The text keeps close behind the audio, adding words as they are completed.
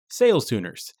Sales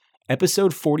Tuners,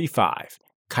 Episode 45.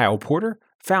 Kyle Porter,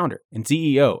 founder and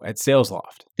CEO at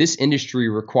SalesLoft. This industry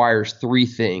requires three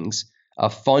things: a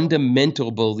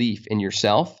fundamental belief in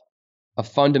yourself, a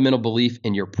fundamental belief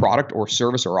in your product or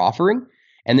service or offering,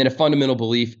 and then a fundamental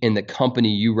belief in the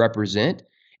company you represent.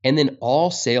 And then all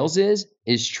sales is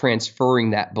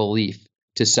transferring that belief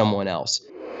to someone else.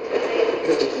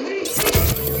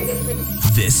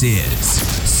 This is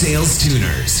Sales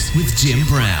Tuners with Jim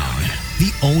Brown,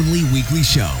 the only weekly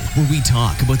show where we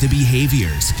talk about the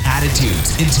behaviors,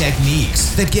 attitudes, and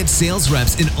techniques that get sales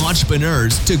reps and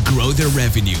entrepreneurs to grow their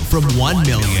revenue from $1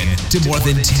 million to more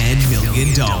than $10 million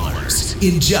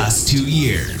in just 2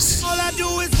 years. All I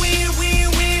do is win,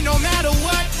 win, win, no matter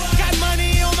what. Got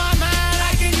money on my mind,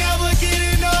 I can never get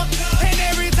enough. And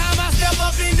every time I step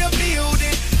up in the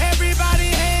building,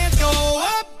 everybody hands go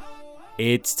up.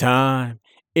 It's time.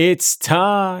 It's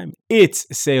time. It's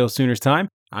Sales Tuners time.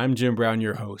 I'm Jim Brown,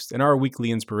 your host, and our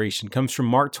weekly inspiration comes from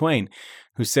Mark Twain,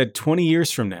 who said 20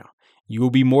 years from now, you will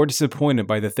be more disappointed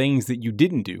by the things that you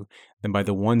didn't do than by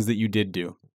the ones that you did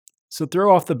do. So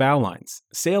throw off the bow lines,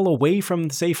 sail away from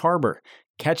the safe harbor,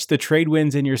 catch the trade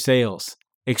winds in your sails,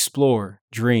 explore,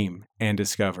 dream, and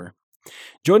discover.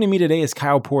 Joining me today is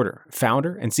Kyle Porter,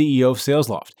 founder and CEO of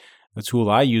SalesLoft, a tool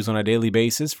I use on a daily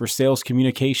basis for sales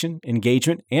communication,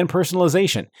 engagement, and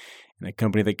personalization, and a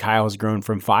company that Kyle has grown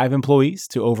from 5 employees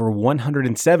to over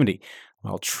 170,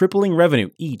 while tripling revenue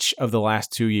each of the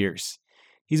last 2 years.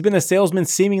 He's been a salesman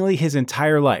seemingly his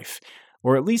entire life,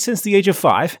 or at least since the age of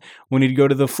 5, when he'd go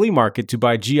to the flea market to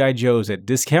buy G.I. Joes at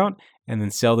discount and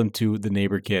then sell them to the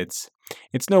neighbor kids.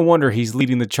 It's no wonder he's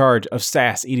leading the charge of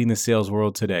SaaS eating the sales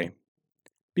world today.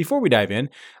 Before we dive in,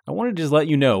 I wanted to just let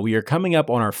you know we are coming up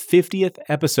on our 50th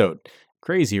episode.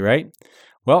 Crazy, right?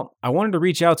 Well, I wanted to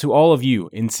reach out to all of you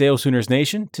in Sales Tuners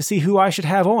Nation to see who I should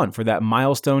have on for that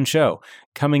milestone show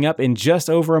coming up in just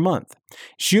over a month.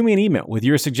 Shoot me an email with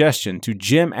your suggestion to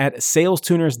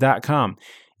jim@salestuners.com.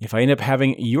 If I end up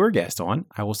having your guest on,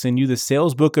 I will send you the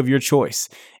sales book of your choice,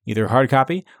 either hard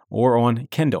copy or on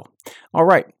Kindle. All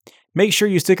right. Make sure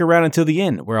you stick around until the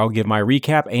end, where I'll give my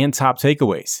recap and top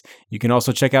takeaways. You can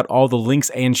also check out all the links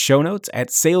and show notes at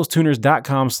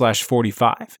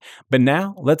salestuners.com/45. But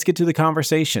now, let's get to the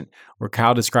conversation, where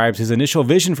Kyle describes his initial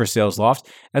vision for SalesLoft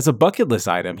as a bucket list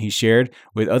item he shared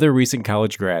with other recent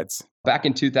college grads. Back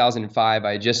in 2005,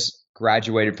 I just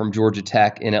graduated from Georgia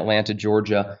Tech in Atlanta,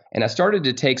 Georgia, and I started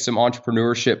to take some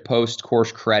entrepreneurship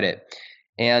post-course credit.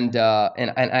 And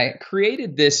I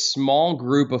created this small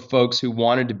group of folks who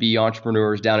wanted to be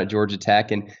entrepreneurs down at Georgia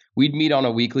Tech, and we'd meet on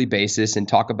a weekly basis and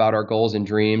talk about our goals and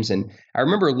dreams. And I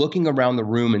remember looking around the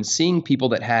room and seeing people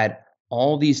that had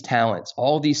all these talents,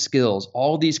 all these skills,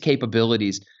 all these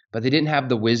capabilities, but they didn't have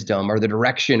the wisdom or the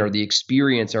direction or the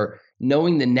experience or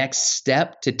knowing the next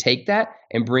step to take that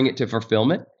and bring it to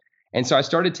fulfillment. And so I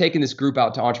started taking this group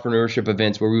out to entrepreneurship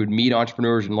events where we would meet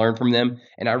entrepreneurs and learn from them.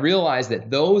 And I realized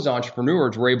that those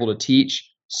entrepreneurs were able to teach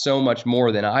so much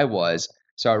more than I was.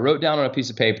 So I wrote down on a piece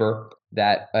of paper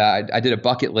that I did a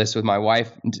bucket list with my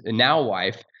wife, now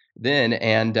wife, then,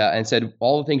 and said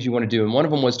all the things you want to do. And one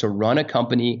of them was to run a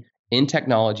company in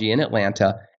technology in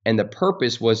Atlanta. And the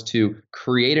purpose was to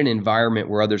create an environment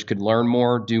where others could learn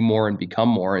more, do more, and become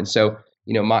more. And so,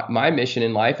 you know, my mission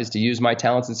in life is to use my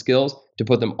talents and skills to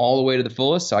put them all the way to the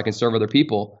fullest so I can serve other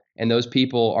people. And those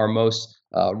people are most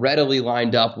readily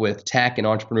lined up with tech and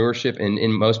entrepreneurship and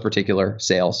in most particular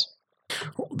sales.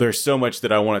 There's so much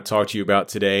that I want to talk to you about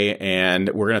today, and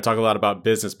we're going to talk a lot about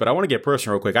business, but I want to get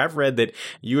personal real quick. I've read that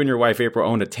you and your wife, April,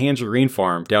 own a tangerine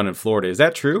farm down in Florida. Is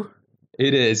that true?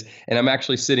 It is. And I'm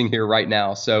actually sitting here right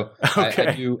now. So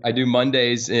okay. I do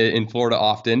Mondays in Florida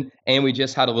often, and we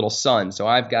just had a little son. So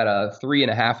I've got a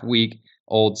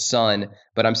 3.5-week-old son,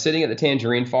 but I'm sitting at the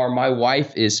tangerine farm. My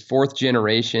wife is 4th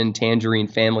generation tangerine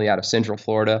family out of Central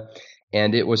Florida,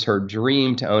 and it was her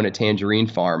dream to own a tangerine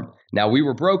farm. Now, we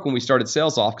were broke when we started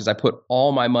SalesLoft because I put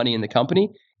all my money in the company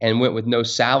and went with no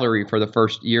salary for the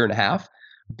first year and a half.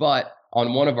 But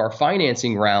on one of our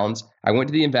financing rounds, I went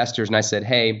to the investors and I said,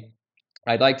 hey,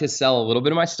 I'd like to sell a little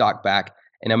bit of my stock back,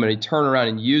 and I'm going to turn around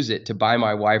and use it to buy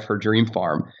my wife her dream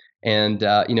farm. And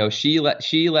she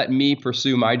let me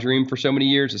pursue my dream for so many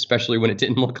years, especially when it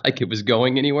didn't look like it was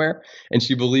going anywhere. And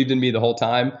she believed in me the whole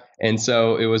time. And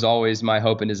so it was always my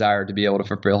hope and desire to be able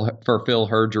to fulfill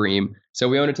her dream. So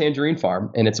we own a tangerine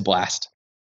farm, and it's a blast.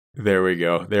 There we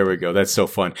go. That's so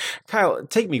fun. Kyle,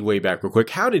 take me way back real quick.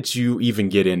 How did you even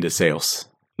get into sales?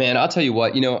 Man, I'll tell you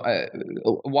what, a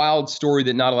wild story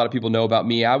that not a lot of people know about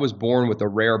me. I was born with a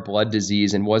rare blood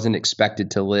disease and wasn't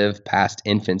expected to live past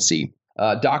infancy.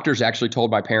 Doctors actually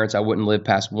told my parents I wouldn't live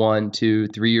past 1, 2,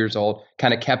 3 years old,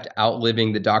 kind of kept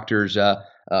outliving the doctor's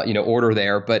order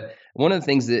there. But one of the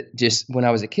things that just when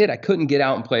I was a kid, I couldn't get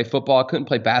out and play football. I couldn't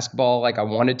play basketball like I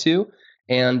wanted to.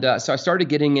 And so I started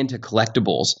getting into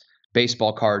collectibles,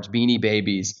 baseball cards, Beanie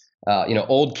Babies,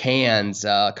 old cans,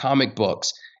 comic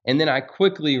books. And then I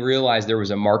quickly realized there was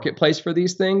a marketplace for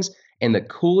these things. And the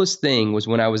coolest thing was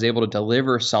when I was able to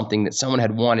deliver something that someone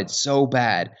had wanted so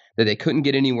bad that they couldn't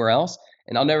get anywhere else.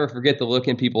 And I'll never forget the look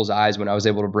in people's eyes when I was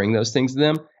able to bring those things to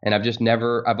them. And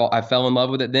I fell in love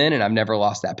with it then, and I've never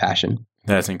lost that passion.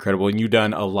 That's incredible. And you've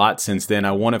done a lot since then.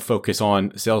 I want to focus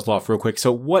on Sales Loft real quick.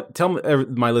 So tell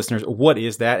my listeners, what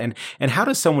is that? And how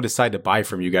does someone decide to buy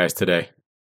from you guys today?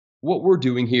 What we're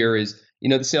doing here is,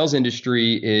 the sales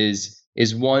industry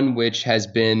is one which has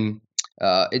been,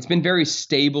 it's been very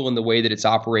stable in the way that it's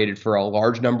operated for a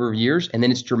large number of years. And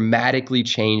then it's dramatically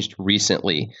changed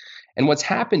recently. And what's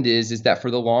happened is that for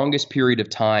the longest period of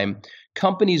time,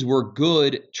 companies were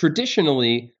good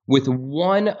traditionally with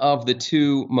one of the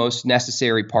two most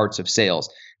necessary parts of sales.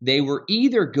 They were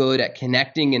either good at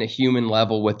connecting in a human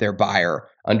level with their buyer,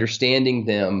 understanding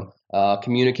them,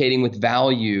 communicating with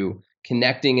value,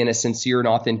 connecting in a sincere and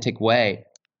authentic way.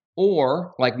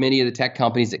 Or like many of the tech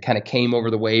companies that kind of came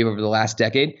over the wave over the last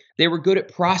decade, they were good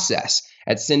at process,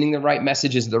 at sending the right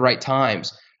messages at the right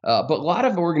times. But a lot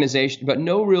of organizations, but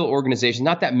no real organization,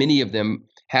 not that many of them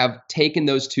have taken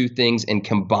those two things and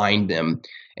combined them.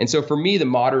 And so for me, the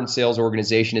modern sales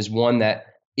organization is one that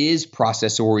is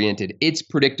process oriented. It's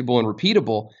predictable and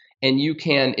repeatable. And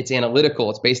it's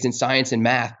analytical. It's based in science and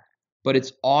math, but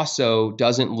it's also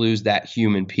doesn't lose that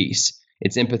human piece.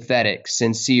 It's empathetic,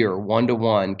 sincere,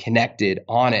 one-to-one, connected,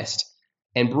 honest.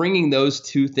 And bringing those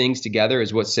two things together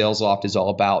is what Sales Loft is all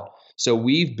about. So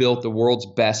we've built the world's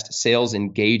best sales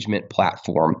engagement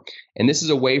platform. And this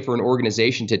is a way for an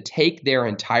organization to take their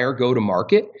entire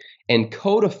go-to-market and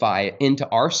codify it into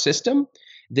our system,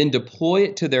 then deploy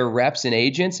it to their reps and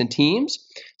agents and teams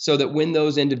so that when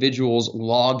those individuals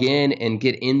log in and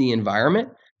get in the environment,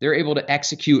 they're able to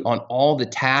execute on all the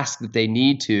tasks that they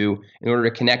need to in order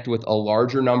to connect with a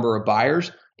larger number of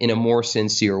buyers in a more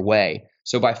sincere way.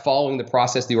 So by following the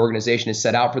process the organization has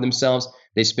set out for themselves,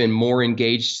 they spend more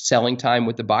engaged selling time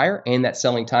with the buyer, and that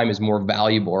selling time is more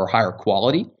valuable or higher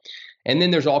quality. And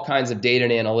then there's all kinds of data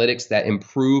and analytics that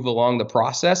improve along the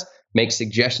process, make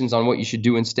suggestions on what you should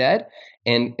do instead,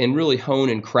 and really hone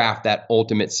and craft that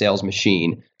ultimate sales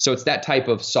machine. So it's that type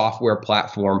of software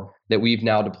platform that we've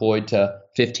now deployed to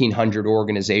 1,500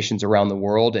 organizations around the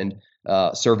world and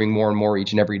serving more and more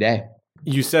each and every day.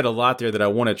 You said a lot there that I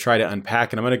want to try to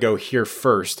unpack, and I'm going to go here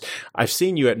first. I've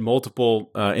seen you at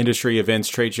multiple industry events,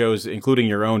 trade shows, including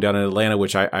your own down in Atlanta,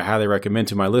 which I highly recommend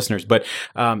to my listeners. But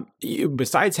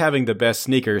besides having the best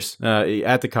sneakers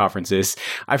at the conferences,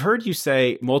 I've heard you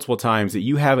say multiple times that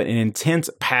you have an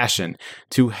intense passion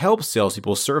to help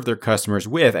salespeople serve their customers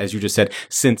with, as you just said,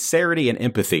 sincerity and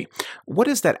empathy. What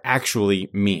does that actually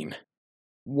mean?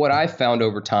 What I found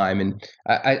over time, and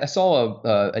I saw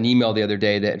an email the other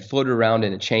day that had floated around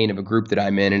in a chain of a group that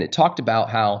I'm in, and it talked about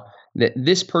how that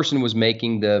this person was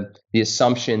making the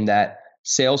assumption that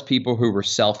salespeople who were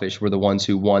selfish were the ones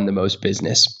who won the most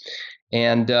business.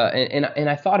 And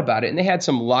I thought about it, and they had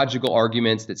some logical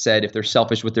arguments that said if they're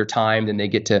selfish with their time, then they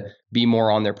get to be more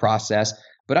on their process.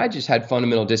 But I just had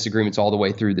fundamental disagreements all the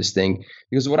way through this thing,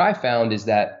 because what I found is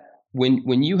that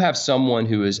when you have someone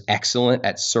who is excellent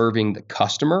at serving the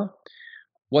customer,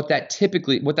 what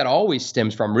that always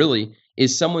stems from really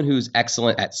is someone who's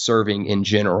excellent at serving in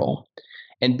general.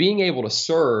 And being able to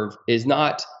serve is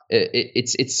not,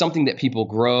 it's something that people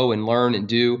grow and learn and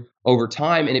do over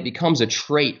time, and it becomes a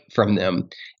trait from them.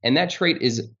 And that trait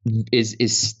is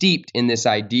steeped in this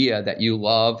idea that you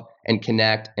love and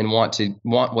connect and want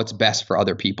what's best for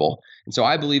other people. And so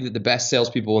I believe that the best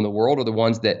salespeople in the world are the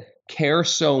ones that care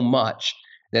so much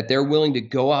that they're willing to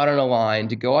go out on a line,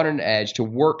 to go out on an edge, to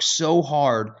work so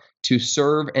hard to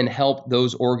serve and help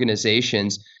those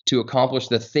organizations to accomplish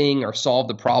the thing or solve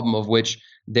the problem of which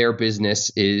their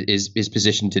business is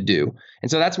positioned to do.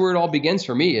 And so that's where it all begins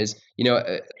for me is,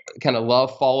 kind of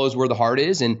love follows where the heart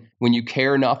is. And when you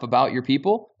care enough about your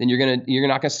people, then you're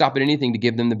not going to stop at anything to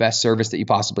give them the best service that you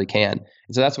possibly can.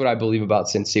 And so that's what I believe about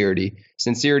sincerity.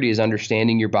 Sincerity is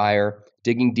understanding your buyer,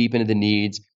 digging deep into the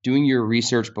needs, doing your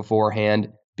research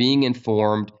beforehand, being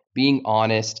informed, being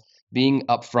honest, being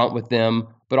upfront with them,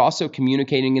 but also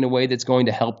communicating in a way that's going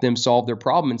to help them solve their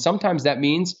problem. And sometimes that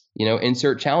means,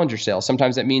 insert challenger sales.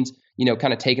 Sometimes that means,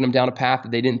 kind of taking them down a path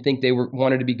that they didn't think they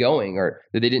wanted to be going or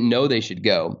that they didn't know they should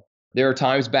go. There are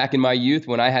times back in my youth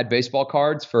when I had baseball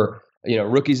cards for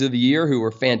rookies of the year who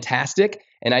were fantastic.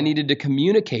 And I needed to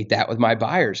communicate that with my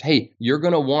buyers. Hey, you're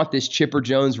going to want this Chipper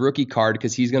Jones rookie card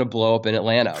because he's going to blow up in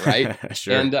Atlanta, right?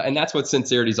 Sure. And that's what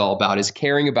sincerity is all about, is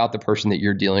caring about the person that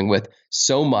you're dealing with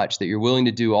so much that you're willing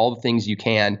to do all the things you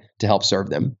can to help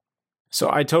serve them. So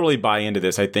I totally buy into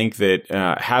this. I think that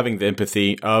having the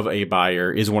empathy of a buyer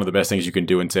is one of the best things you can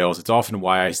do in sales. It's often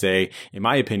why I say, in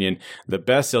my opinion, the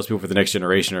best salespeople for the next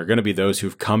generation are going to be those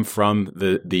who've come from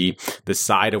the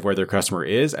side of where their customer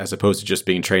is, as opposed to just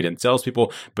being trained in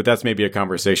salespeople. But that's maybe a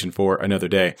conversation for another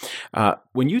day.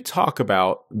 When you talk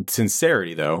about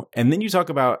sincerity, though, and then you talk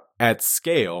about at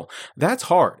scale, that's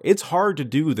hard. It's hard to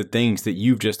do the things that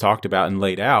you've just talked about and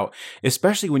laid out,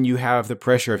 especially when you have the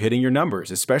pressure of hitting your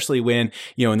numbers, especially when,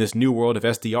 in this new world of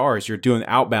SDRs, you're doing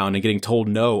outbound and getting told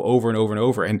no over and over and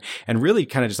over, and really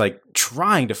kind of just like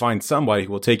trying to find somebody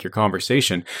who will take your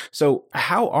conversation. So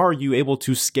how are you able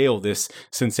to scale this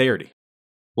sincerity?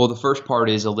 Well, the first part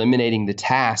is eliminating the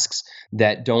tasks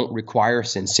that don't require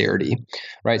sincerity,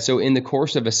 right? So in the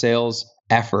course of a sales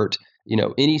effort,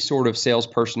 any sort of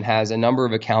salesperson has a number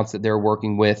of accounts that they're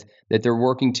working with, that they're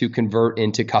working to convert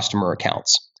into customer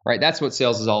accounts, right? That's what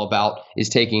sales is all about, is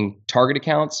taking target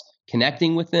accounts,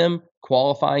 connecting with them,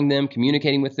 qualifying them,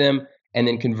 communicating with them, and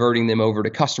then converting them over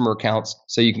to customer accounts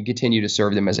so you can continue to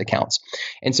serve them as accounts.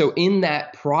 And so in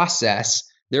that process,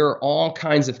 there are all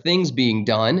kinds of things being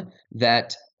done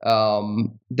that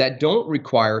don't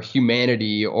require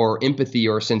humanity or empathy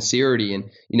or sincerity. And,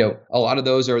 a lot of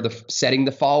those are setting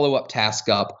the follow-up task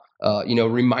up,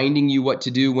 reminding you what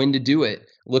to do, when to do it,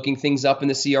 looking things up in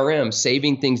the CRM,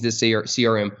 saving things to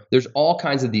CRM. There's all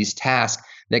kinds of these tasks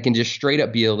that can just straight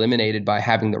up be eliminated by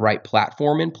having the right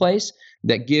platform in place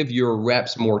that give your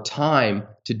reps more time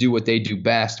to do what they do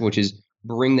best, which is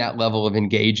bring that level of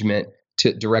engagement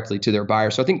directly to their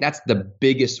buyer. So I think that's the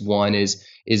biggest one, is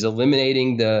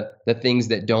eliminating the things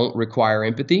that don't require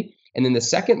empathy. And then the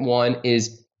second one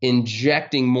is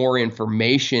injecting more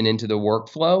information into the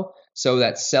workflow so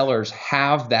that sellers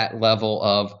have that level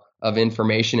of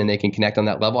information and they can connect on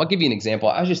that level. I'll give you an example.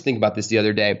 I was just thinking about this the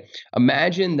other day.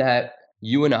 Imagine that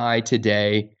you and I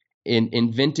today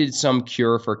invented some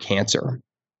cure for cancer,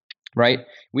 right?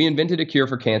 We invented a cure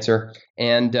for cancer,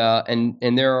 and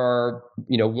there are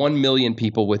 1 million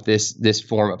people with this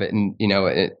form of it, and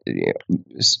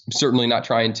certainly not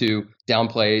trying to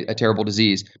downplay a terrible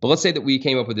disease. But let's say that we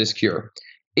came up with this cure.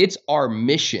 It's our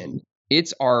mission.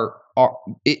 It's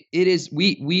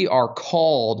we are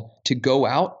called to go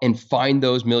out and find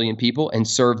those 1 million people and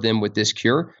serve them with this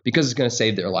cure because it's going to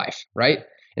save their life, right?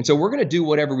 And so we're going to do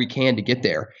whatever we can to get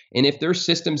there. And if there's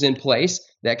systems in place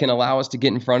that can allow us to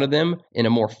get in front of them in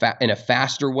a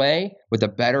faster way, with a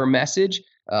better message,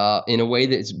 in a way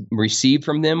that's received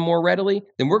from them more readily,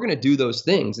 then we're going to do those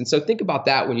things. And so think about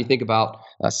that when you think about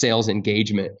sales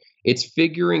engagement. It's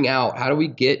figuring out, how do we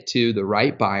get to the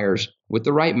right buyers with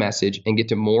the right message and get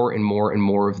to more and more and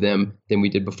more of them than we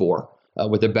did before,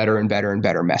 with a better and better and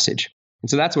better message. And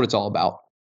so that's what it's all about.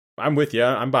 I'm with you.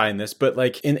 I'm buying this. But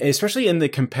especially in the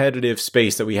competitive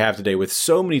space that we have today, with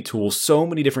so many tools, so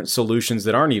many different solutions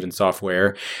that aren't even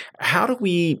software, how do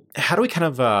we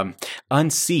kind of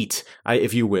unseat,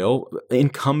 if you will,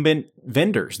 incumbent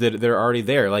vendors that are already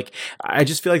there? I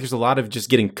just feel like there's a lot of just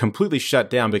getting completely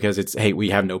shut down because it's, hey, we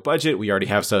have no budget. We already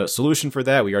have a solution for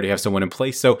that. We already have someone in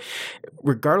place. So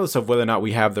regardless of whether or not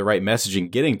we have the right messaging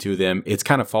getting to them, it's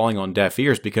kind of falling on deaf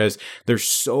ears because there's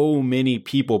so many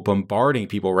people bombarding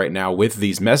people right now with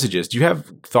these messages. Do you have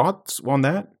thoughts on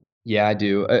that? Yeah, I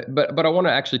do. But I want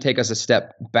to actually take us a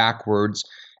step backwards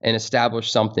and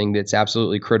establish something that's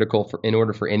absolutely critical in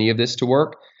order for any of this to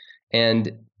work.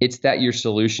 And it's that your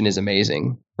solution is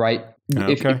amazing, right?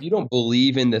 Okay. If you don't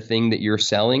believe in the thing that you're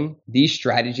selling, these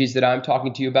strategies that I'm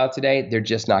talking to you about today, they're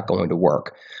just not going to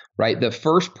work, right? The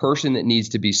first person that needs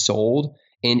to be sold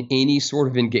in any sort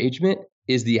of engagement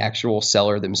is the actual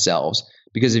seller themselves.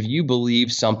 Because if you believe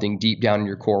something deep down in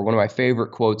your core, one of my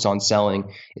favorite quotes on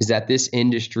selling is that this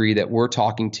industry that we're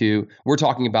talking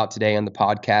about today on the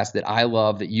podcast, that I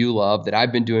love, that you love, that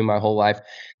I've been doing my whole life,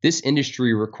 this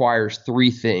industry requires 3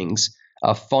 things: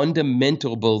 a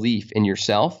fundamental belief in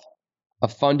yourself, a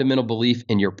fundamental belief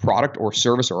in your product or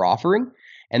service or offering,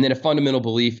 and then a fundamental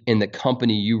belief in the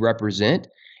company you represent.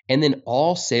 And then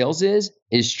all sales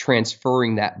is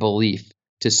transferring that belief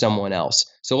to someone else.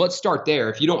 So let's start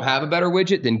there. If you don't have a better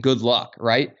widget, then good luck,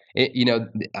 right?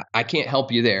 I can't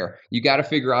help you there. You got to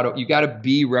figure out, you got to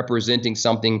be representing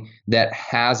something that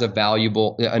has an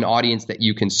audience that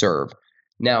you can serve.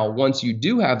 Now, once you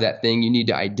do have that thing, you need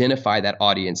to identify that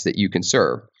audience that you can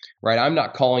serve, right? I'm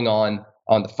not calling on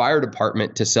on the fire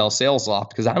department to sell SalesLoft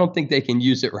because I don't think they can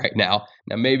use it right now.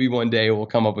 Now, maybe one day we'll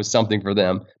come up with something for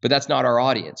them, but that's not our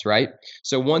audience, right?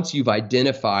 So once you've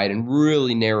identified and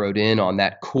really narrowed in on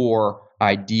that core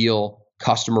ideal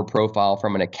customer profile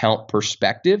from an account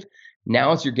perspective,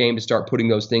 now it's your game to start putting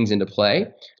those things into play,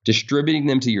 distributing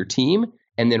them to your team,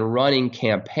 and then running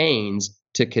campaigns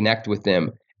to connect with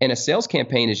them. And a sales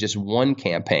campaign is just one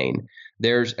campaign.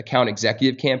 There's account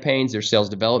executive campaigns, there's sales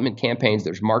development campaigns,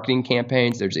 there's marketing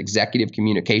campaigns, there's executive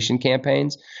communication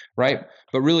campaigns, right?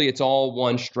 But really, it's all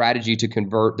one strategy to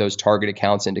convert those target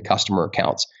accounts into customer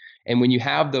accounts. And when you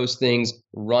have those things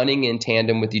running in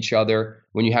tandem with each other,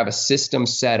 when you have a system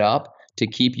set up to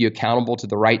keep you accountable to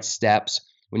the right steps,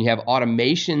 when you have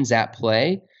automations at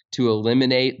play to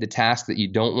eliminate the tasks that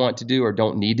you don't want to do or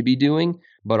don't need to be doing,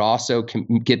 but also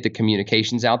get the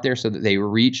communications out there so that they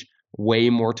reach way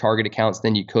more target accounts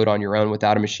than you could on your own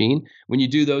without a machine. When you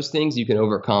do those things, you can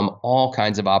overcome all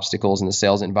kinds of obstacles in the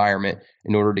sales environment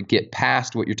in order to get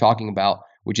past what you're talking about,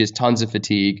 which is tons of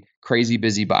fatigue, crazy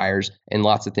busy buyers, and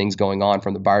lots of things going on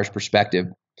from the buyer's perspective.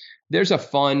 There's a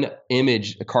fun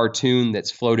image, a cartoon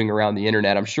that's floating around the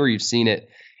internet. I'm sure you've seen it.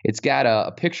 It's got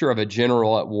a picture of a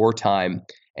general at wartime,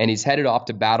 and he's headed off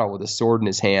to battle with a sword in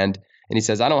his hand. And he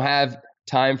says, "I don't have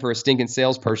time for a stinking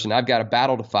salesperson. I've got a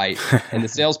battle to fight." And the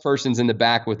salesperson's in the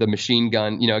back with a machine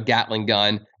gun, a Gatling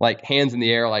gun, like hands in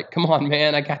the air, like, "Come on,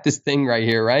 man, I got this thing right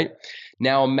here," right?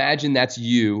 Now imagine that's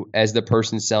you as the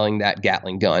person selling that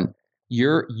Gatling gun.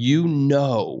 You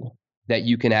know that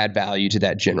you can add value to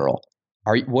that general.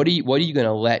 What are you going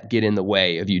to let get in the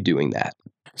way of you doing that?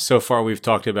 So far, we've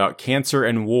talked about cancer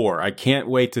and war. I can't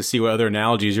wait to see what other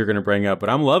analogies you're going to bring up, but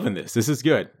I'm loving this. This is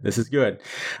good. This is good.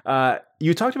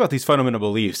 You talked about these fundamental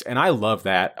beliefs, and I love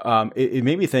that. It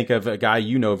made me think of a guy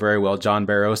you know very well, John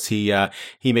Barrows. He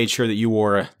made sure that you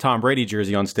wore a Tom Brady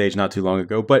jersey on stage not too long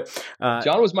ago. But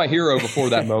John was my hero before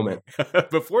that moment.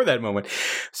 Before that moment.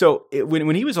 So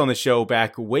when he was on the show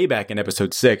way back in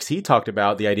episode 6, he talked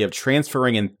about the idea of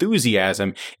transferring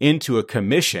enthusiasm into a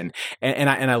commission. And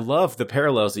I love the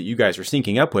parallels that you guys are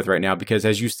syncing up with right now, because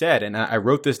as you said, and I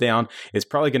wrote this down, it's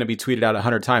probably going to be tweeted out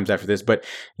 100 times after this, but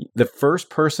the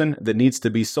first person that needs to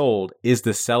be sold is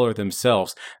the seller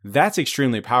themselves. That's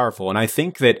extremely powerful. And I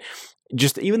think that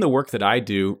just even the work that I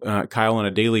do, Kyle, on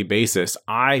a daily basis,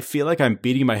 I feel like I'm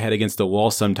beating my head against the wall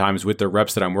sometimes with the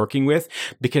reps that I'm working with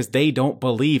because they don't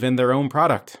believe in their own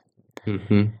product.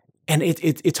 Mm-hmm. And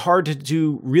it's hard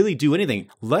to really do anything,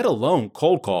 let alone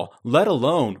cold call, let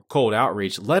alone cold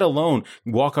outreach, let alone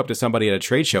walk up to somebody at a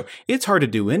trade show. It's hard to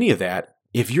do any of that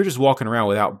if you're just walking around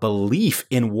without belief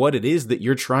in what it is that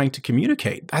you're trying to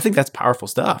communicate. I think that's powerful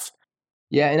stuff.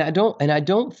 Yeah, and I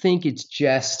don't think it's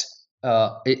just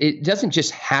it doesn't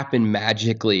just happen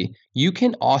magically. You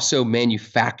can also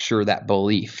manufacture that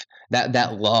belief,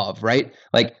 that love, right?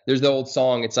 Like there's the old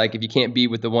song, it's like, if you can't be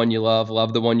with the one you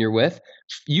love the one you're with.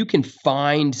 You can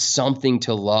find something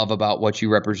to love about what you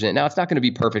represent. Now, it's not going to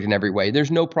be perfect in every way. There's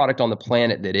no product on the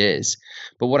planet that is.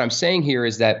 But what I'm saying here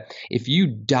is that if you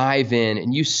dive in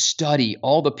and you study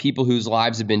all the people whose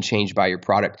lives have been changed by your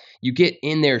product, you get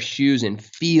in their shoes and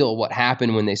feel what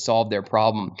happened when they solved their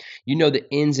problem. You know the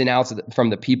ins and outs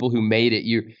from the people who made it.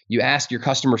 You ask your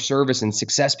customer service and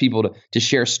success people to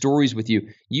share stories with you.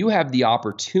 You have the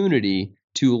opportunity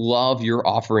to love your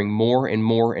offering more and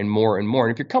more and more and more.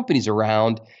 And if your company's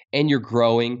around and you're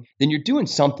growing, then you're doing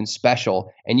something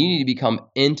special, and you need to become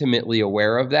intimately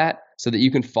aware of that so that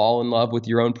you can fall in love with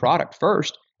your own product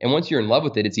first. And once you're in love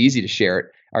with it, it's easy to share it.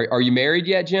 Are you married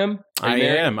yet, Jim? I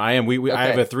am. Okay. I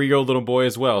have a 3-year-old little boy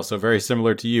as well, so very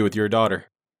similar to you with your daughter.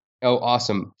 Oh,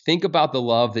 awesome. Think about the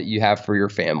love that you have for your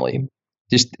family.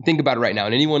 Just think about it right now.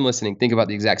 And anyone listening, think about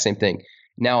the exact same thing.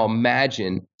 Now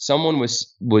imagine someone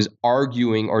was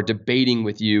arguing or debating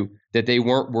with you that they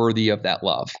weren't worthy of that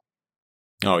love.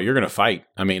 Oh, you're going to fight.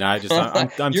 I mean, I'm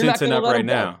tensing up right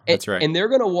now. That's right. And they're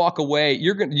going to walk away.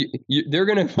 They're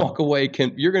going to walk away.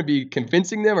 You're going to be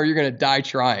convincing them, or you're going to die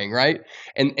trying, right?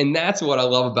 And that's what I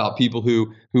love about people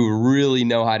who really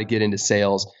know how to get into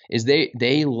sales is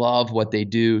they love what they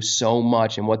do so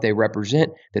much and what they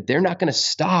represent that they're not going to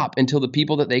stop until the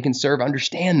people that they can serve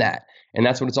understand that. And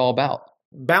that's what it's all about.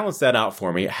 Balance that out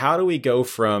for me. How do we go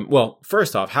from, well,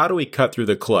 first off, how do we cut through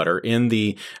the clutter in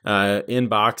the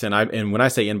inbox? And when I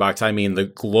say inbox, I mean the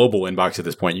global inbox at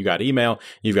this point. You got email,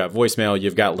 you've got voicemail,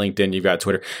 you've got LinkedIn, you've got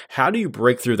Twitter. How do you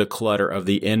break through the clutter of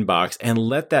the inbox and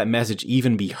let that message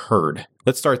even be heard?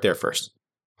 Let's start there first.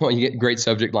 Well, you get great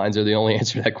subject lines are the only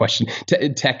answer to that question.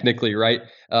 Technically, right?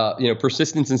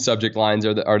 Persistence and subject lines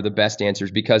are the best answers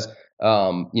because,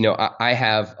 I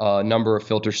have a number of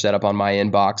filters set up on my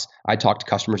inbox. I talk to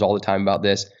customers all the time about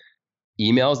this.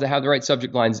 emails that have the right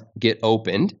subject lines get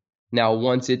opened. Now,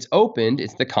 once it's opened,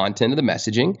 it's the content of the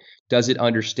messaging. Does it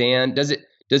understand? Does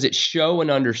it show an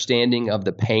understanding of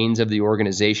the pains of the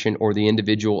organization or the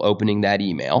individual opening that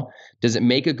email? Does it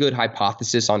make a good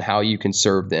hypothesis on how you can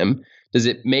serve them? Does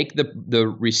it make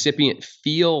the recipient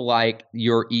feel like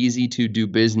you're easy to do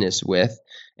business with?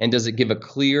 And does it give a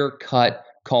clear-cut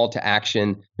call to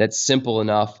action that's simple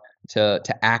enough to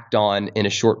act on in a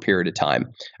short period of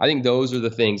time? I think those are the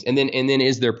things. And then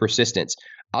is there persistence?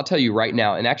 I'll tell you right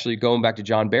now, and actually going back to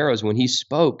John Barrows, when he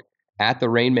spoke at the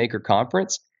Rainmaker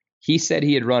conference, he said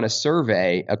he had run a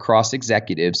survey across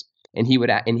executives, and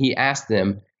he asked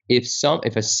them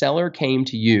if a seller came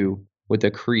to you with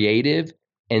a creative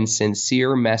and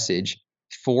sincere message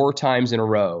 4 times in a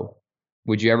row,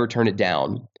 would you ever turn it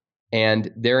down? And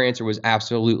their answer was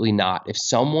absolutely not. If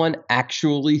someone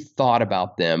actually thought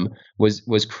about them,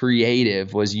 was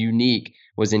creative, was unique,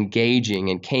 was engaging,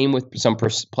 and came with some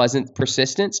pleasant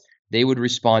persistence, they would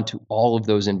respond to all of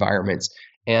those environments.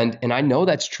 And I know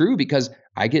that's true because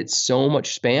I get so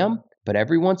much spam, but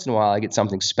every once in a while I get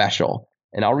something special,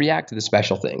 and I'll react to the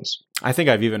special things. I think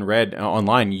I've even read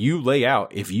online, you lay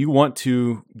out, if you want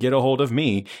to get a hold of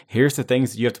me, here's the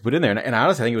things that you have to put in there. And I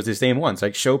honestly think it was the same ones,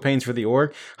 like show pains for the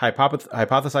org,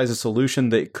 hypothesize a solution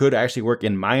that could actually work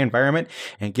in my environment,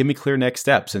 and give me clear next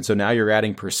steps. And so now you're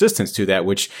adding persistence to that,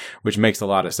 which makes a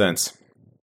lot of sense.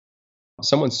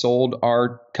 Someone sold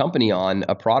our company on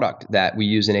a product that we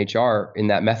use in HR in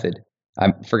that method.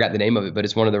 I forgot the name of it, but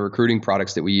it's one of the recruiting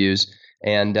products that we use.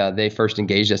 And they first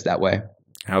engaged us that way.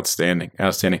 Outstanding.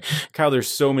 Kyle, there's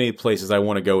so many places I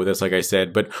want to go with this, like I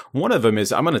said, but one of them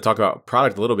is I'm going to talk about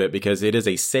product a little bit because it is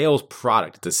a sales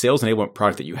product. It's a sales enablement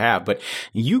product that you have, but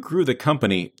you grew the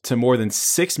company to more than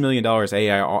 $6 million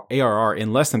ARR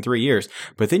in less than 3 years,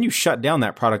 but then you shut down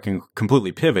that product and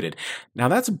completely pivoted. Now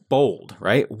that's bold,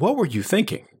 right? What were you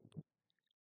thinking?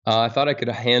 I thought I could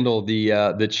handle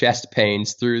the chest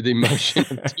pains through the motion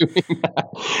of doing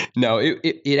that. No,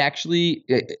 it actually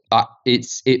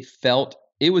felt.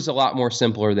 It was a lot more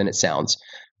simpler than it sounds.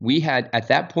 We had, at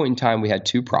that point in time, we had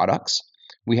 2 products.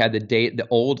 We had the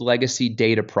old legacy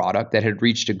data product that had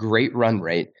reached a great run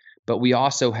rate, but we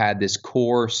also had this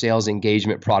core sales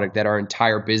engagement product that our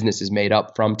entire business is made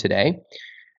up from today.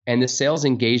 And the sales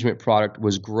engagement product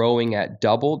was growing at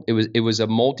double. It was a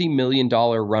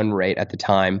multi-million-dollar run rate at the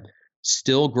time,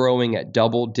 still growing at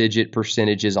double-digit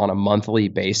percentages on a monthly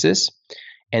basis.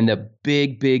 And the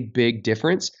big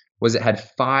difference was it had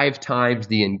 5 times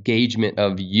the engagement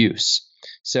of use.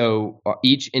 So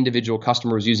each individual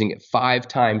customer was using it 5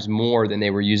 times more than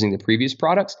they were using the previous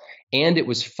products. And it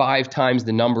was 5 times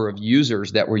the number of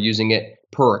users that were using it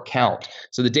per account.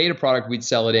 So the data product, we'd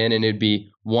sell it in and it'd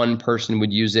be one person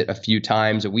would use it a few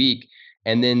times a week.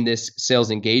 And then this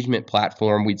sales engagement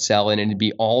platform we'd sell in and it'd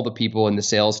be all the people in the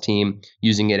sales team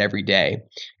using it every day.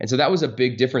 And so that was a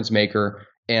big difference maker.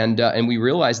 And we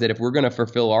realized that if we're going to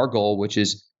fulfill our goal, which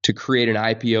is to create an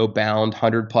IPO-bound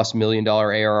 $100+ million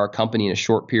ARR company in a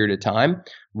short period of time,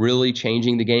 really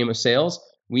changing the game of sales,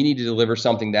 we need to deliver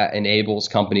something that enables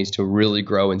companies to really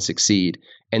grow and succeed.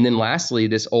 And then lastly,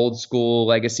 this old school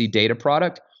legacy data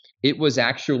product, it was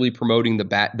actually promoting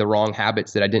the wrong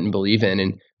habits that I didn't believe in.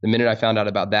 And the minute I found out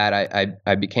about that,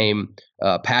 I became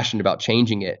passionate about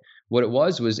changing it. What it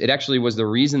was it actually was the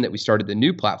reason that we started the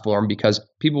new platform, because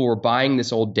people were buying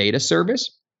this old data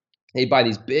service. They buy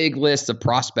these big lists of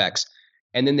prospects,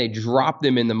 and then they drop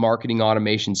them in the marketing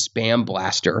automation spam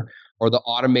blaster or the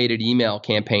automated email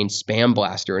campaign spam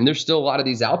blaster. And there's still a lot of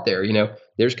these out there.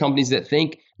 There's companies that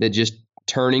think that just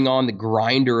turning on the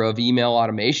grinder of email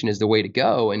automation is the way to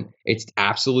go, and it's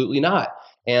absolutely not.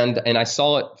 And I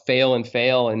saw it fail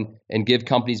and give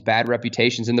companies bad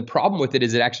reputations. And the problem with it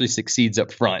is it actually succeeds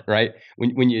up front, right?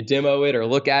 When you demo it or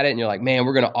look at it and you're like, man,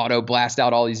 we're going to auto blast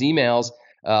out all these emails.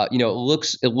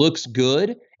 It looks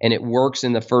good and it works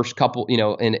in the first couple,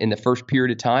 in the first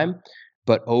period of time.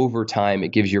 But over time, it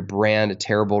gives your brand a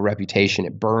terrible reputation.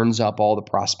 It burns up all the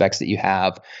prospects that you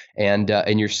have, and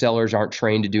your sellers aren't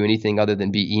trained to do anything other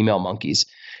than be email monkeys.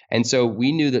 And so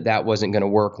we knew that wasn't going to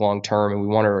work long term, and we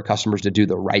wanted our customers to do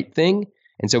the right thing.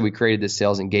 And so we created this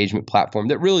sales engagement platform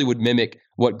that really would mimic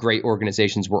what great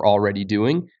organizations were already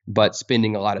doing, but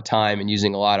spending a lot of time and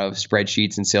using a lot of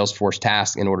spreadsheets and Salesforce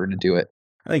tasks in order to do it.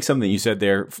 I think something you said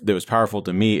there that was powerful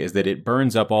to me is that it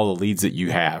burns up all the leads that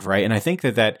you have, right? And I think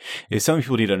that is something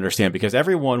people need to understand, because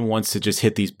everyone wants to just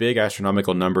hit these big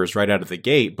astronomical numbers right out of the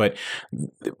gate. But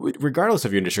regardless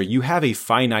of your industry, you have a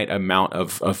finite amount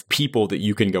of people that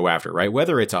you can go after, right?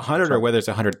 Whether it's 100 or whether it's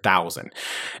 100,000.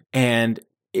 And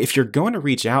if you're going to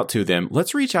reach out to them,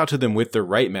 let's reach out to them with the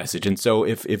right message. And so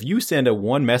if you send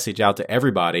one message out to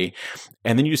everybody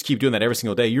and then you just keep doing that every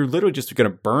single day, you're literally just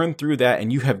going to burn through that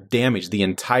and you have damaged the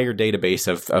entire database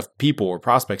of people or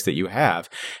prospects that you have,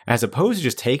 as opposed to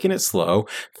just taking it slow,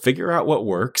 figure out what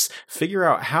works, figure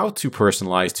out how to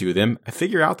personalize to them,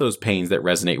 figure out those pains that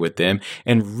resonate with them,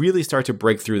 and really start to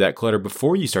break through that clutter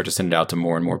before you start to send it out to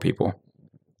more and more people.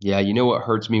 Yeah, you know what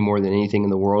hurts me more than anything in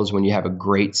the world is when you have a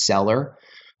great seller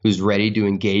who's ready to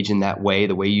engage in that way,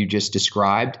 the way you just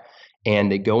described,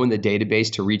 and they go in the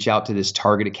database to reach out to this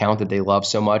target account that they love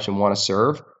so much and want to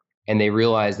serve, and they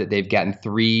realize that they've gotten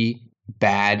 3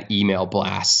 bad email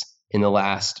blasts in the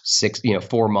last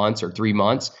 4 months or 3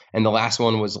 months, and the last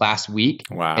one was last week.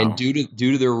 Wow. And due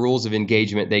to their rules of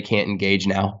engagement, they can't engage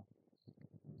now.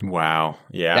 Wow.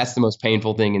 Yeah. That's the most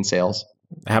painful thing in sales.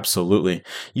 Absolutely.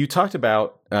 You talked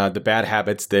about the bad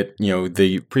habits that,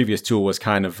 the previous tool was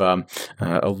kind of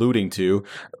alluding to.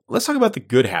 Let's talk about the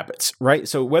good habits, right?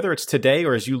 So whether it's today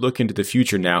or as you look into the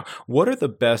future now, what are the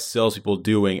best salespeople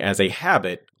doing as a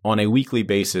habit on a weekly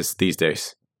basis these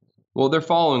days? Well, they're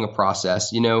following a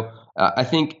process. I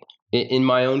think in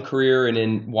my own career and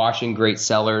in watching great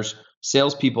sellers,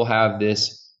 salespeople have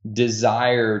this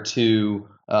desire to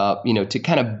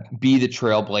kind of be the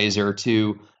trailblazer,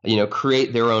 to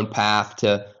create their own path,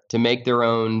 to make their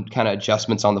own kind of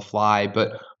adjustments on the fly.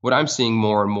 But what I'm seeing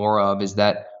more and more of is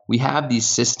that we have these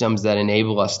systems that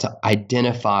enable us to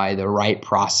identify the right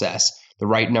process, the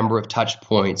right number of touch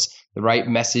points, the right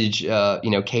message,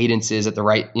 cadences at the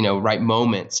right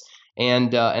moments.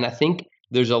 And I think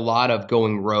there's a lot of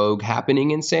going rogue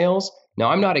happening in sales. Now,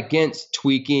 I'm not against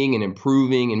tweaking and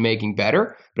improving and making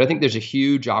better, but I think there's a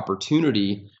huge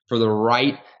opportunity for the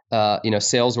right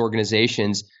sales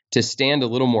organizations to stand a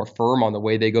little more firm on the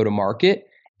way they go to market,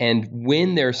 and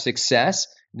when their success,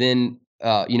 then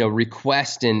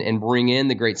request and bring in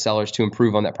the great sellers to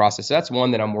improve on that process. So that's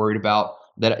one that I'm worried about,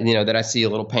 that I see a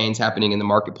little pains happening in the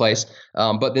marketplace.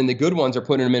 But then the good ones are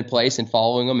putting them in place and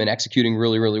following them and executing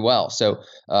really, really well. So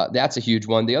that's a huge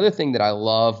one. The other thing that I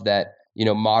love that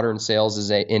modern sales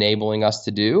is enabling us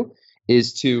to do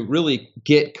is to really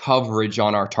get coverage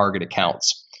on our target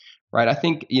accounts. Right. I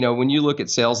think, when you look at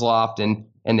SalesLoft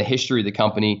and the history of the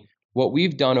company, what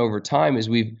we've done over time is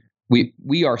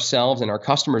we ourselves and our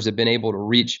customers have been able to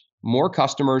reach more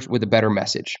customers with a better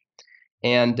message.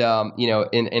 And,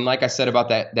 and like I said about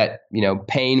that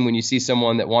pain when you see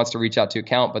someone that wants to reach out to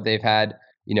account, but they've had,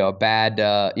 a bad,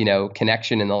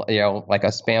 connection in the, like a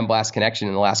spam blast connection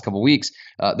in the last couple of weeks,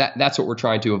 that's what we're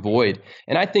trying to avoid.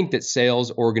 And I think that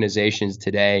sales organizations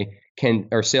today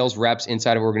or sales reps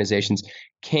inside of organizations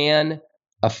can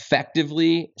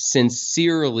effectively,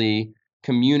 sincerely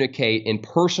communicate in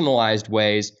personalized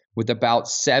ways with about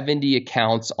 70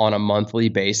 accounts on a monthly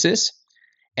basis.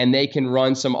 And they can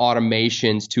run some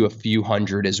automations to a few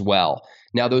hundred as well.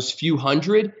 Now, those few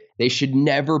hundred, they should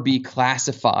never be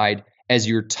classified as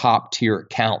your top tier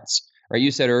accounts, right?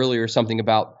 You said earlier something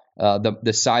about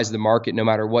the size of the market. No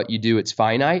matter what you do, it's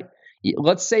finite.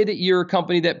 Let's say that you're a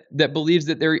company that believes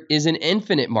that there is an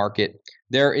infinite market.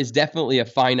 There is definitely a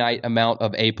finite amount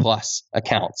of A+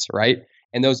 accounts, right?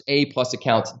 And those A+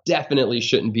 accounts definitely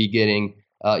shouldn't be getting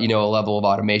a level of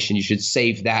automation. You should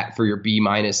save that for your B-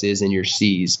 and your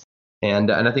Cs.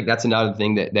 And I think that's another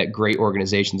thing that great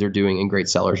organizations are doing and great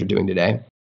sellers are doing today.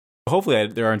 Hopefully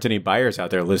there aren't any buyers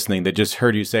out there listening that just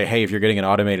heard you say, hey, if you're getting an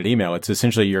automated email, it's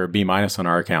essentially your B- on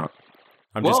our account.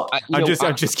 I'm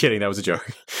just kidding. That was a joke.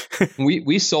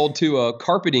 we sold to a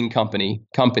carpeting company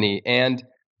and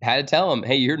had to tell them,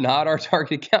 hey, you're not our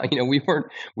target account. We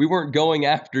weren't going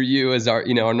after you as our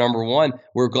number one.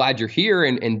 We're glad you're here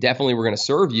and definitely we're going to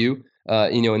serve you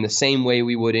in the same way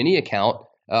we would any account.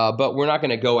 But we're not going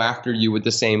to go after you with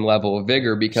the same level of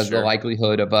vigor because the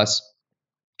likelihood of us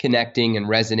connecting and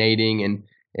resonating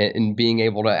and being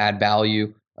able to add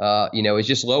value is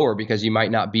just lower because you might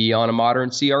not be on a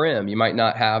modern CRM. You might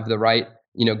not have the right,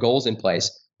 goals in place.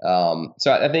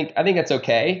 So I think that's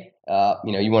okay.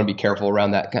 You want to be careful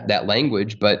around that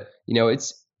language, but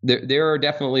there are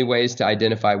definitely ways to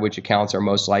identify which accounts are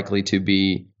most likely to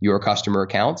be your customer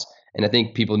accounts. And I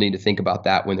think people need to think about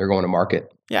that when they're going to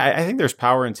market. Yeah, I think there's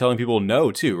power in telling people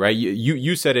no too, right?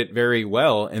 You said it very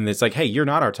well, and it's like, hey, you're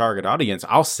not our target audience.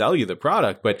 I'll sell you the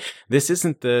product, but this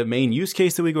isn't the main use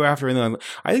case that we go after. And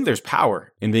I think there's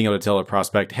power in being able to tell a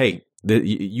prospect, hey,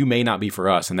 you may not be for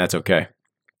us, and that's okay.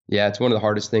 Yeah, it's one of the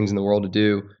hardest things in the world to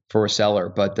do for a seller,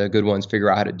 but the good ones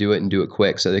figure out how to do it and do it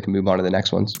quick so they can move on to the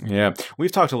next ones. Yeah.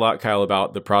 We've talked a lot, Kyle,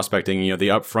 about the prospecting, the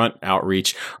upfront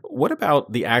outreach. What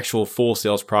about the actual full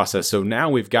sales process? So now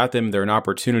we've got them, they're an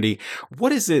opportunity.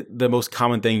 What is it the most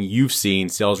common thing you've seen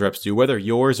sales reps do, whether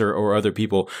yours or other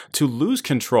people, to lose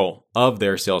control of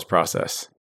their sales process?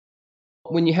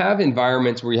 When you have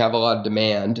environments where you have a lot of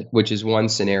demand, which is one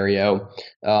scenario,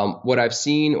 what I've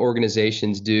seen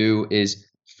organizations do is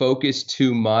focus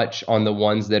too much on the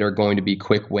ones that are going to be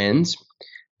quick wins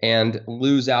and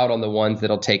lose out on the ones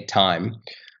that'll take time.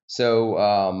 So,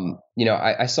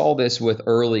 I saw this with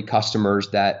early customers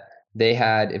that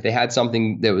if they had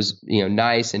something that was,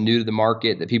 nice and new to the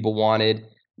market that people wanted,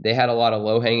 they had a lot of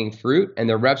low-hanging fruit, and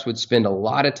their reps would spend a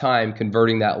lot of time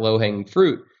converting that low-hanging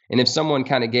fruit. And if someone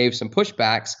kind of gave some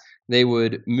pushbacks, they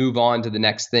would move on to the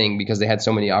next thing because they had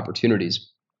so many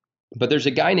opportunities. But there's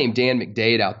a guy named Dan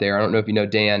McDade out there. I don't know if you know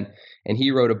Dan, and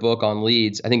he wrote a book on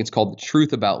leads. I think it's called The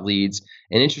Truth About Leads.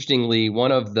 And interestingly,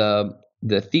 one of the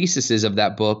theses of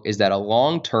that book is that a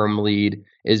long-term lead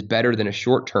is better than a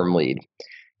short-term lead.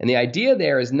 And the idea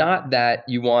there is not that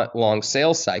you want long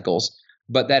sales cycles,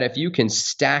 but that if you can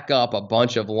stack up a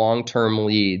bunch of long-term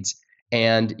leads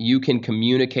and you can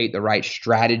communicate the right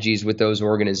strategies with those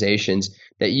organizations,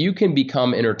 that you can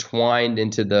become intertwined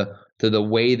into the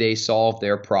way they solve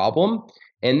their problem.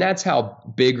 And that's how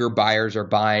bigger buyers are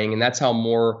buying. And that's how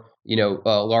more,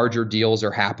 larger deals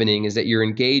are happening, is that you're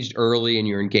engaged early and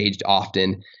you're engaged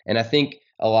often. And I think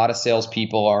a lot of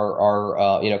salespeople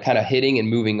are kind of hitting and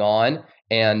moving on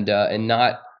and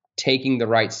not taking the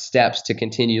right steps to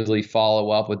continually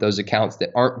follow up with those accounts that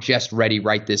aren't just ready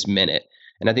right this minute.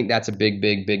 And I think that's a big,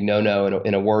 big, big no-no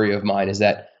and a worry of mine, is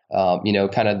that,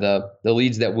 kind of the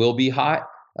leads that will be hot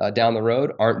down the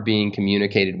road aren't being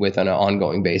communicated with on an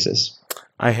ongoing basis.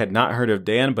 I had not heard of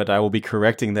Dan, but I will be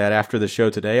correcting that after the show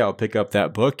today. I'll pick up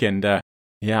that book and I'm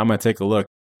going to take a look.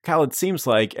 Kyle, it seems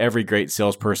like every great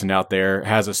salesperson out there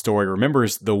has a story,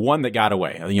 remembers the one that got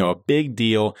away, a big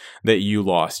deal that you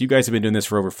lost. You guys have been doing this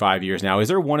for over 5 years now. Is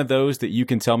there one of those that you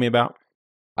can tell me about?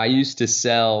 I used to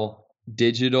sell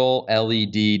digital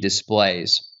LED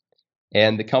displays,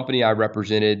 and the company I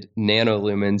represented,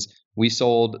 Nanolumens, we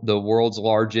sold the world's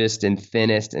largest and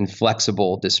thinnest and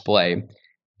flexible display.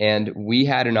 And we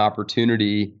had an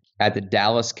opportunity at the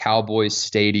Dallas Cowboys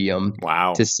Stadium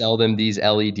to sell them these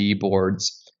LED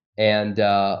boards. And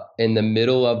in the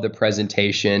middle of the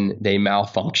presentation, they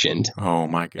malfunctioned. Oh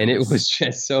my goodness! And it was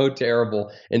just so terrible.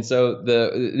 And so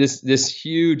this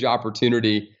huge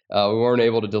opportunity, we weren't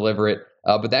able to deliver it.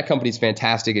 But that company's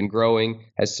fantastic and growing.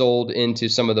 Has sold into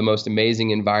some of the most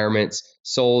amazing environments.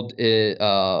 Sold,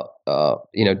 the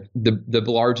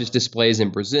largest displays in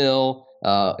Brazil,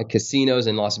 casinos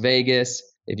in Las Vegas.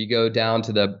 If you go down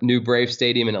to the new Brave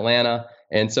Stadium in Atlanta.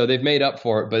 And so they've made up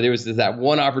for it, but there was that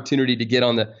one opportunity to get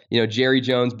on the, Jerry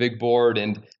Jones big board,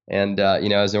 and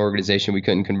as an organization we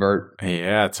couldn't convert.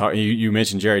 Yeah, it's hard. You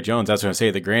mentioned Jerry Jones. That's what I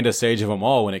say, the grandest stage of them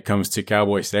all when it comes to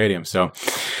Cowboy Stadium. So,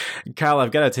 Kyle,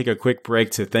 I've got to take a quick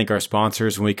break to thank our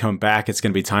sponsors. When we come back, it's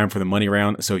going to be time for the money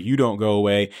round. So you don't go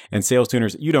away, and Sales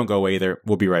Tuners, you don't go away either.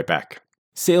 We'll be right back.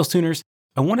 Sales Tuners,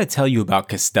 I want to tell you about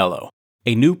Costello,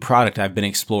 a new product I've been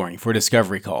exploring for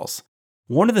discovery calls.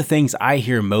 One of the things I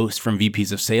hear most from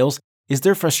VPs of sales is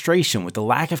their frustration with the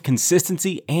lack of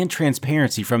consistency and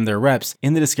transparency from their reps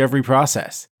in the discovery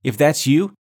process. If that's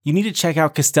you, you need to check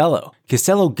out Costello.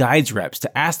 Costello guides reps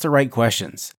to ask the right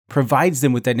questions, provides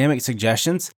them with dynamic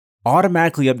suggestions,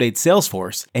 automatically updates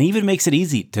Salesforce, and even makes it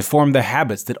easy to form the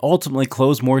habits that ultimately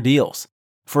close more deals.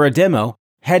 For a demo,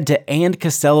 head to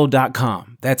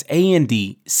andcostello.com. That's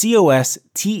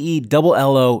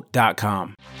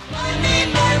ANDCOSTELLO.com.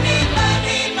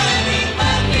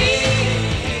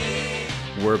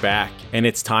 We're back, and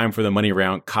it's time for the money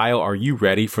round. Kyle, are you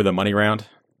ready for the money round?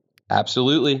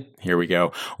 Absolutely. Here we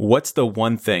go. What's the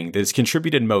one thing that has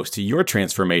contributed most to your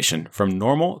transformation from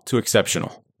normal to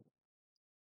exceptional?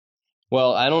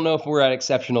 Well, I don't know if we're at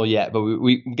exceptional yet, but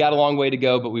we got a long way to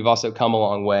go, but we've also come a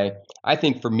long way. I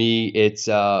think for me, it's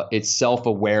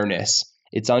self-awareness.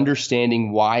 It's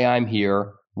understanding why I'm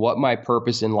here, what my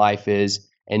purpose in life is,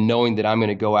 and knowing that I'm going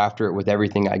to go after it with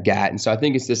everything I got. And so I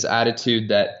think it's this attitude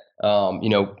that,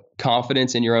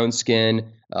 confidence in your own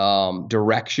skin,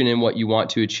 direction in what you want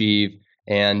to achieve,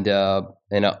 and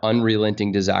an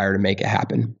unrelenting desire to make it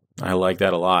happen. I like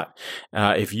that a lot.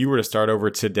 If you were to start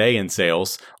over today in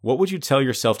sales, what would you tell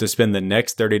yourself to spend the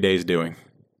next 30 days doing?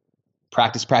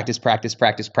 Practice, practice, practice,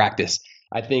 practice, practice.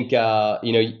 I think,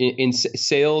 in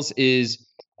sales is,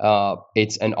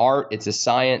 it's an art, it's a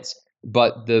science,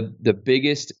 but the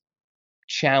biggest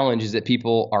challenge is that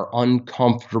people are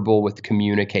uncomfortable with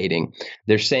communicating.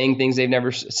 They're saying things they've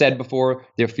never said before.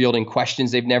 They're fielding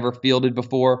questions they've never fielded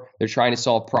before. They're trying to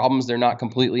solve problems they're not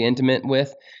completely intimate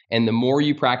with. And the more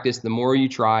you practice, the more you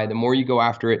try, the more you go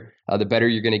after it, the better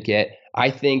you're going to get.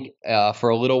 I think for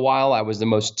a little while, I was the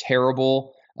most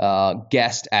terrible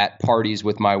guest at parties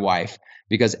with my wife,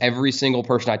 because every single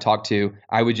person I talked to,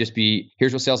 I would just be,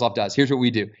 here's what Sales Loft does. Here's what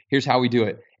we do. Here's how we do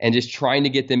it. And just trying to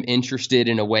get them interested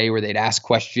in a way where they'd ask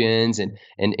questions and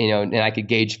I could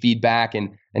gauge feedback.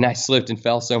 And I slipped and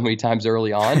fell so many times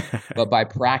early on, but by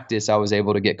practice, I was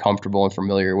able to get comfortable and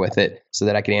familiar with it so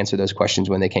that I could answer those questions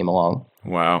when they came along.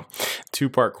 Wow.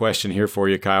 2-part question here for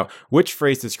you, Kyle. Which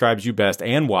phrase describes you best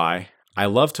and why? I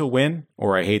love to win,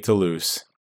 or I hate to lose?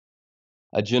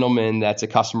 A gentleman that's a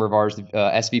customer of ours,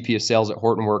 SVP of sales at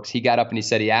Hortonworks, he got up and he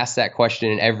said he asked that question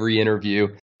in every interview.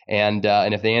 And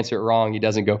if they answer it wrong, he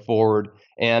doesn't go forward.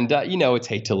 And, it's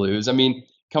hate to lose. I mean,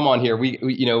 come on here.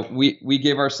 We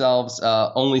give ourselves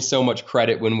only so much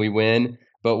credit when we win.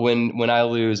 But when I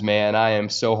lose, man, I am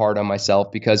so hard on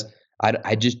myself because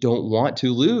I just don't want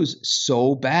to lose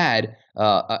so bad.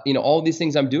 All these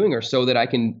things I'm doing are so that I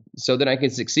can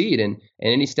succeed. And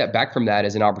any step back from that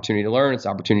is an opportunity to learn. It's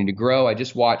an opportunity to grow. I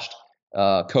just watched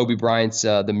Kobe Bryant's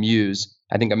The Muse.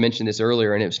 I think I mentioned this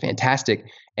earlier, and it was fantastic.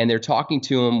 And they're talking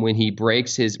to him when he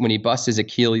busts his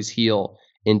Achilles heel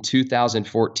in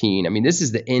 2014. I mean, this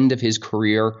is the end of his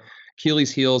career.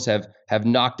 Achilles heels have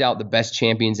knocked out the best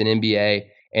champions in NBA,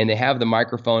 and they have the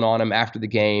microphone on him after the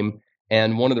game.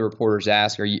 And one of the reporters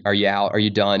asked, are you out? Are you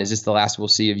done? Is this the last we'll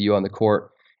see of you on the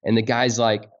court? And the guy's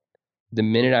like, the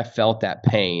minute I felt that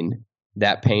pain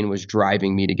was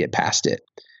driving me to get past it.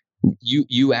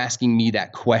 You asking me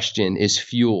that question is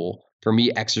fuel for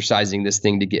me exercising this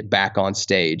thing to get back on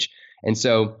stage. And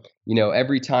so,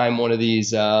 every time one of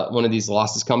these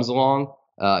losses comes along,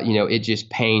 it just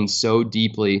pains so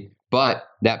deeply, but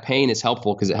that pain is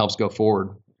helpful because it helps go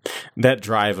forward. That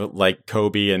drive, like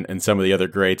Kobe and some of the other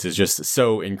greats, is just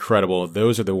so incredible.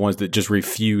 Those are the ones that just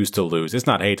refuse to lose. It's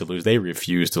not hate to lose; they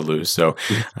refuse to lose. So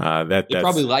that's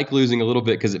probably like losing a little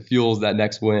bit because it fuels that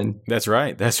next win. That's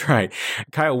right. That's right.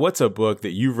 Kyle, what's a book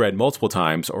that you've read multiple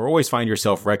times or always find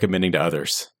yourself recommending to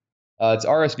others? It's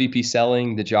RSVP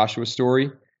Selling: The Joshua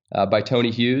Story by Tony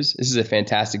Hughes. This is a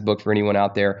fantastic book for anyone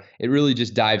out there. It really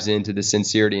just dives into the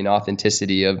sincerity and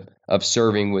authenticity of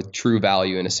serving with true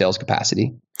value in a sales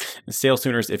capacity. Sales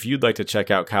Tuners, if you'd like to check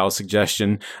out Kyle's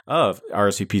suggestion of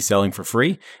RSVP selling for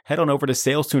free, head on over to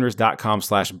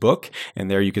salestuners.com/book, and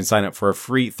there you can sign up for a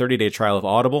free 30-day trial of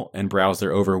Audible and browse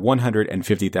their over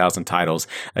 150,000 titles.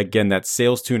 Again, that's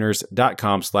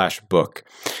salestuners.com/book.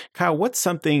 Kyle, what's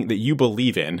something that you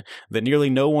believe in that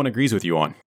nearly no one agrees with you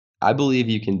on? I believe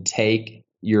you can take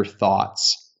your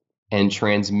thoughts and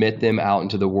transmit them out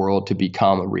into the world to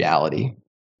become a reality.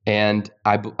 And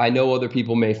I know other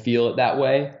people may feel it that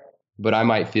way, but I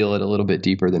might feel it a little bit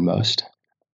deeper than most.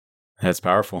 That's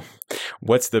powerful.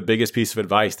 What's the biggest piece of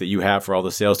advice that you have for all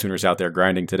the sales tuners out there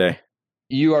grinding today?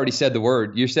 You already said the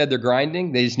word. You said they're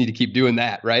grinding. They just need to keep doing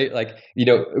that, right? Like,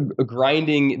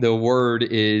 grinding, the word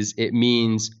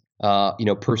means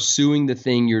pursuing the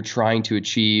thing you're trying to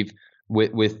achieve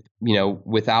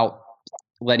without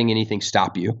letting anything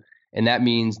stop you. And that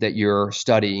means that you're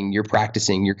studying, you're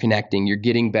practicing, you're connecting, you're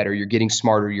getting better, you're getting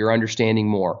smarter, you're understanding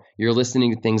more, you're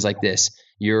listening to things like this,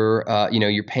 you're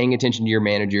paying attention to your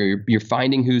manager, you're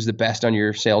finding who's the best on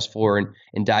your sales floor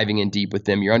and diving in deep with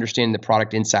them. You're understanding the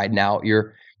product inside and out.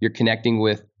 You're connecting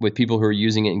with people who are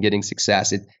using it and getting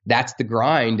success. That's the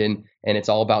grind, and it's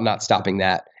all about not stopping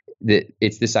that.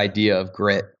 It's this idea of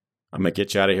grit. I'm going to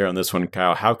get you out of here on this one,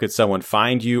 Kyle. How could someone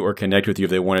find you or connect with you if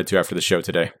they wanted to after the show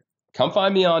today? Come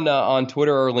find me on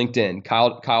Twitter or LinkedIn.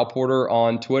 Kyle Porter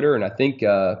on Twitter, and I think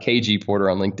KG Porter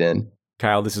on LinkedIn.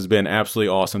 Kyle, this has been absolutely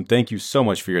awesome. Thank you so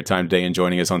much for your time today and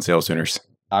joining us on Sales Tuners.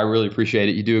 I really appreciate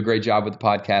it. You do a great job with the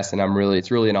podcast, and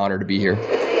it's really an honor to be here.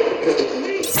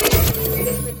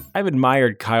 I've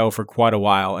admired Kyle for quite a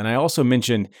while, and I also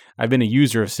mentioned I've been a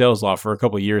user of Sales Loft for a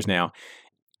couple of years now.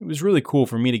 It was really cool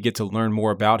for me to get to learn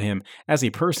more about him as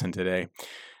a person today.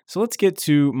 So let's get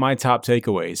to my top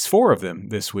takeaways, 4 of them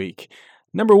this week.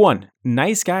 Number 1,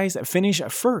 nice guys finish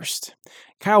first.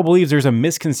 Kyle believes there's a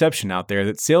misconception out there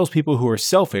that salespeople who are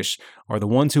selfish are the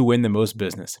ones who win the most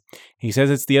business. He says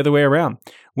it's the other way around.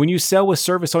 When you sell with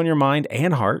service on your mind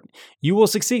and heart, you will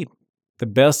succeed. The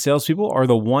best salespeople are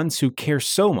the ones who care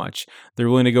so much, they're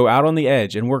willing to go out on the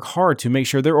edge and work hard to make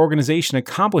sure their organization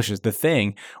accomplishes the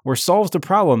thing or solves the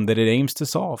problem that it aims to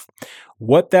solve.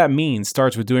 What that means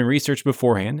starts with doing research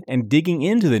beforehand and digging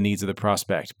into the needs of the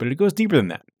prospect, but it goes deeper than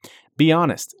that. Be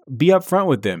honest, be upfront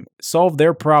with them, solve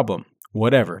their problem.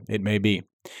 whatever it may be.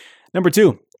 Number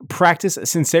 2, practice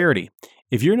sincerity.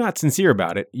 If you're not sincere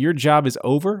about it, your job is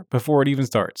over before it even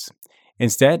starts.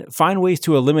 Instead, find ways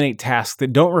to eliminate tasks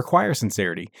that don't require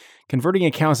sincerity. Converting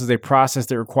accounts is a process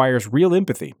that requires real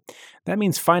empathy. That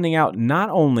means finding out not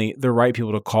only the right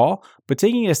people to call, but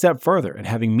taking it a step further and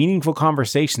having meaningful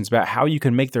conversations about how you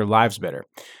can make their lives better.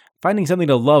 Finding something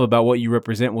to love about what you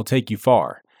represent will take you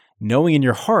far. Knowing in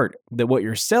your heart that what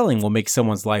you're selling will make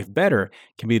someone's life better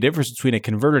can be the difference between a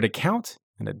converted account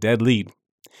and a dead lead.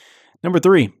 Number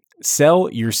 3,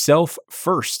 sell yourself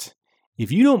first.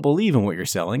 If you don't believe in what you're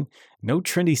selling, no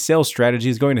trendy sales strategy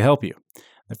is going to help you.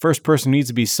 The first person who needs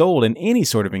to be sold in any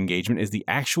sort of engagement is the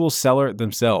actual seller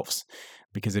themselves.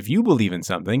 Because if you believe in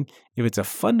something, if it's a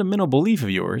fundamental belief of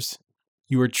yours,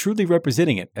 you are truly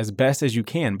representing it as best as you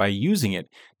can by using it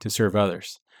to serve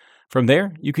others. From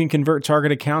there, you can convert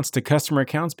target accounts to customer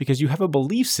accounts because you have a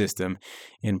belief system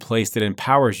in place that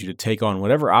empowers you to take on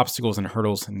whatever obstacles and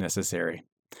hurdles necessary.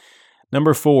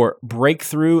 Number 4, break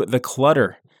through the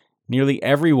clutter. Nearly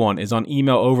everyone is on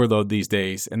email overload these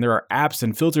days, and there are apps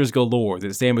and filters galore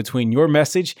that stand between your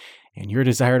message and your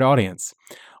desired audience.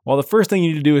 While the first thing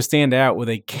you need to do is stand out with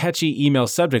a catchy email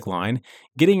subject line,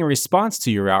 getting a response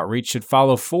to your outreach should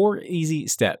follow 4 easy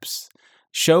steps.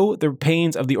 Show the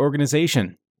pains of the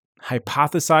organization,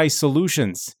 hypothesize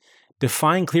solutions,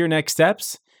 define clear next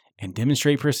steps, and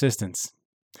demonstrate persistence.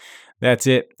 That's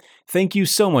it. Thank you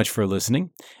so much for listening.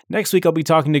 Next week, I'll be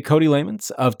talking to Cody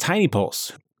Lamons of Tiny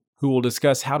Pulse, who will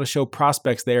discuss how to show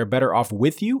prospects they are better off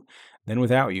with you than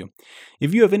without you.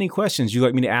 If you have any questions you'd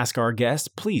like me to ask our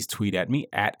guest, please tweet at me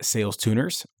at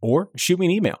SalesTuners or shoot me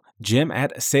an email,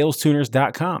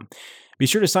 jim@salestuners.com. Be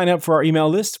sure to sign up for our email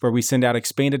list where we send out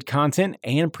expanded content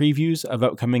and previews of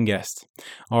upcoming guests.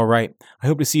 All right, I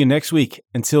hope to see you next week.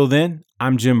 Until then,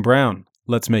 I'm Jim Brown.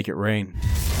 Let's make it rain.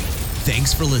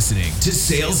 Thanks for listening to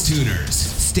Sales Tuners.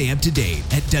 Stay up to date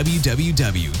at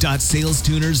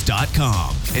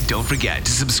www.salestuners.com. And don't forget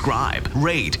to subscribe,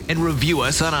 rate, and review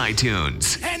us on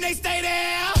iTunes. And they stay